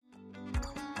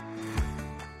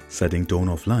setting tone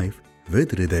of life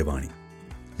with Hridayvani.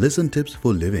 Listen tips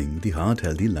for living the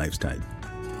heart-healthy lifestyle.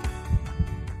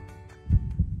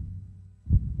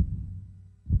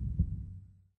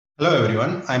 Hello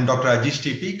everyone, I am Dr. Ajish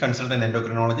TP, consultant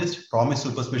endocrinologist, Promise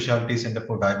Super Specialty Center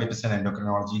for Diabetes and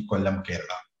Endocrinology, Kollam,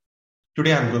 Kerala.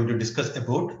 Today I am going to discuss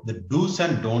about the do's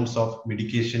and don'ts of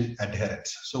medication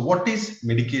adherence. So what is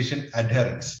medication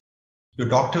adherence? Your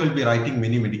doctor will be writing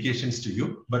many medications to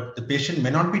you, but the patient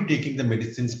may not be taking the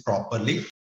medicines properly.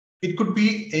 It could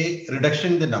be a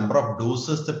reduction in the number of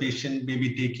doses the patient may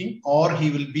be taking, or he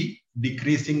will be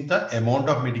decreasing the amount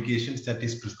of medications that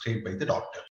is prescribed by the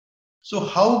doctor. So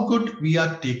how good we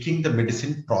are taking the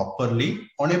medicine properly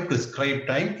on a prescribed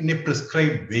time in a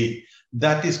prescribed way,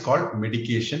 that is called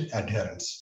medication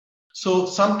adherence. So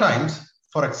sometimes,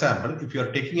 for example, if you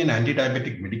are taking an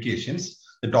anti-diabetic medications,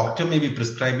 the doctor may be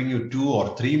prescribing you 2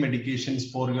 or 3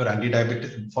 medications for your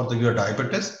your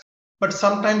diabetes, but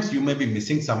sometimes you may be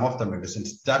missing some of the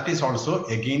medicines. That is also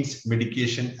against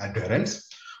medication adherence.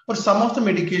 Or some of the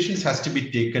medications has to be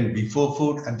taken before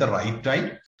food at the right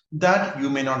time, that you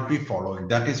may not be following.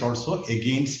 That is also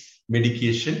against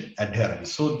medication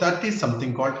adherence. So that is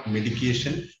something called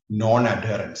medication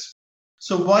non-adherence.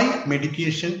 So why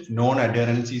medication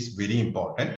non-adherence is very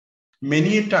important?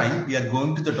 Many a time we are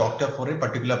going to the doctor for a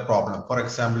particular problem. For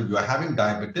example, you are having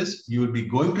diabetes, you will be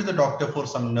going to the doctor for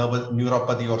some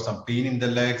neuropathy or some pain in the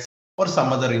legs or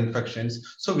some other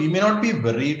infections. So we may not be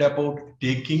worried about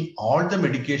taking all the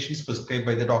medications prescribed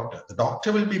by the doctor. The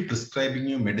doctor will be prescribing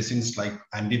you medicines like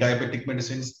anti-diabetic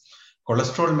medicines,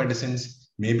 cholesterol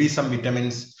medicines, maybe some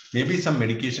vitamins, maybe some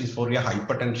medications for your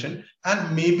hypertension,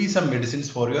 and maybe some medicines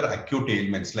for your acute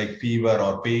ailments like fever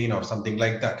or pain or something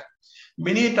like that.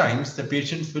 Many times the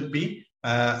patients will be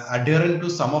adherent to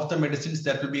some of the medicines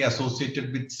that will be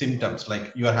associated with symptoms.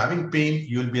 Like you are having pain,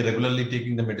 you will be regularly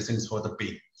taking the medicines for the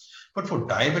pain. But for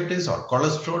diabetes or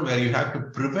cholesterol, where you have to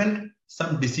prevent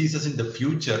some diseases in the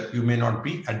future, you may not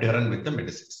be adherent with the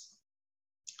medicines.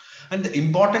 And the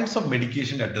importance of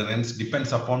medication adherence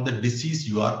depends upon the disease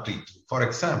you are treating. For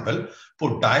example,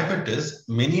 for diabetes,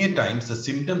 many times the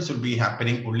symptoms will be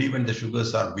happening only when the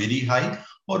sugars are very high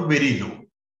or very low.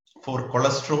 For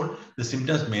cholesterol, the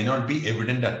symptoms may not be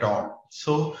evident at all.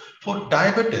 So for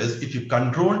diabetes, if you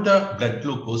control the blood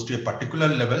glucose to a particular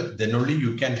level, then only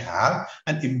you can have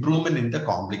an improvement in the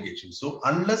complications. So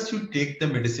unless you take the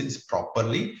medicines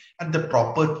properly at the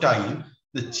proper time,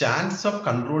 the chance of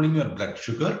controlling your blood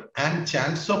sugar and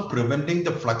chance of preventing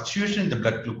the fluctuation in the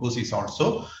blood glucose is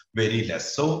also very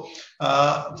less. So,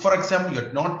 for example,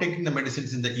 you're not taking the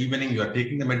medicines in the evening, you are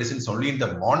taking the medicines only in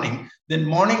the morning, then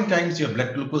morning times your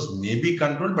blood glucose may be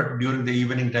controlled, but during the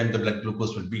evening time, the blood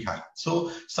glucose will be high.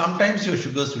 So sometimes your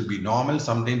sugars will be normal,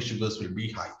 sometimes sugars will be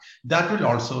high. That will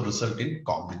also result in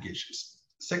complications.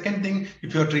 Second thing,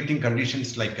 if you're treating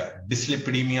conditions like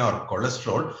dyslipidemia or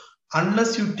cholesterol,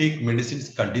 unless you take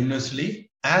medicines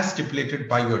continuously as stipulated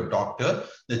by your doctor,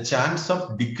 the chance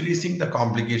of decreasing the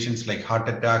complications like heart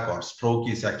attack or stroke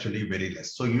is actually very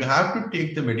less. So you have to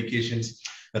take the medications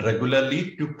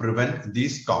regularly to prevent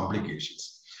these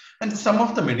complications. And some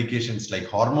of the medications like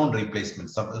hormone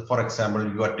replacements, for example,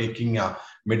 you are taking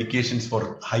medications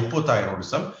for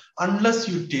hypothyroidism, unless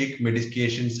you take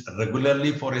medications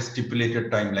regularly for a stipulated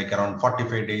time, like around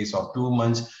 45 days or 2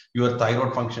 months, your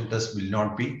thyroid function test will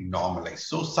not be normalized.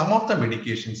 So some of the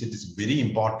medications, it is very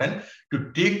important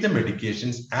to take the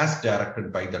medications as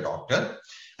directed by the doctor.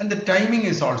 And the timing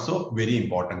is also very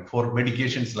important. For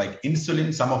medications like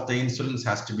insulin, some of the insulins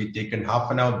has to be taken half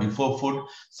an hour before food.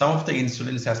 Some of the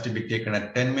insulins has to be taken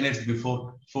at 10 minutes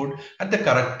before food at the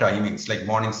correct timings, like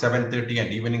morning 7:30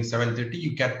 and evening 7:30.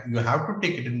 You have to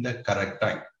take it in the correct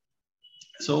time.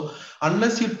 So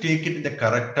unless you take it in the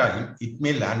correct time, it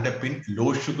may land up in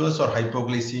low sugars or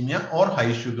hypoglycemia, or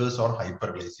high sugars or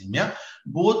hyperglycemia.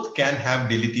 Both can have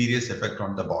deleterious effect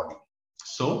on the body.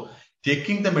 So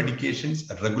taking the medications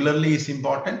regularly is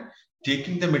important.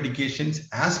 Taking the medications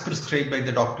as prescribed by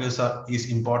the doctors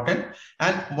is important.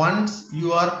 And once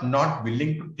you are not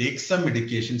willing to take some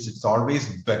medications, it's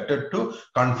always better to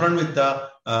confront with the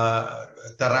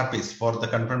therapist,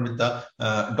 confront with the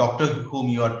doctor whom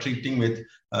you are treating with,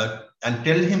 and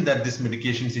tell him that this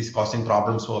medications is causing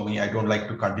problems for me. I don't like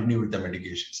to continue with the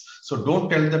medications. So don't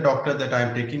tell the doctor that I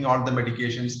am taking all the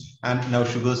medications and now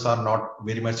sugars are not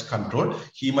very much controlled.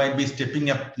 He might be stepping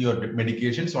up your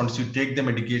medications. Once you take the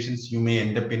medications, you may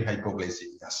end up in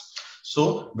hypoglycemia.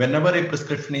 So whenever a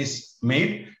prescription is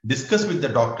made, discuss with the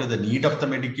doctor the need of the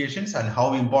medications and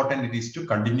how important it is to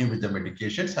continue with the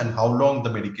medications and how long the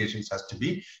medications has to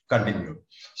be continued.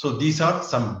 So these are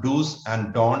some do's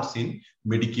and don'ts in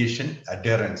medication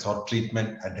adherence or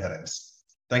treatment adherence.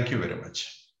 Thank you very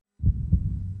much.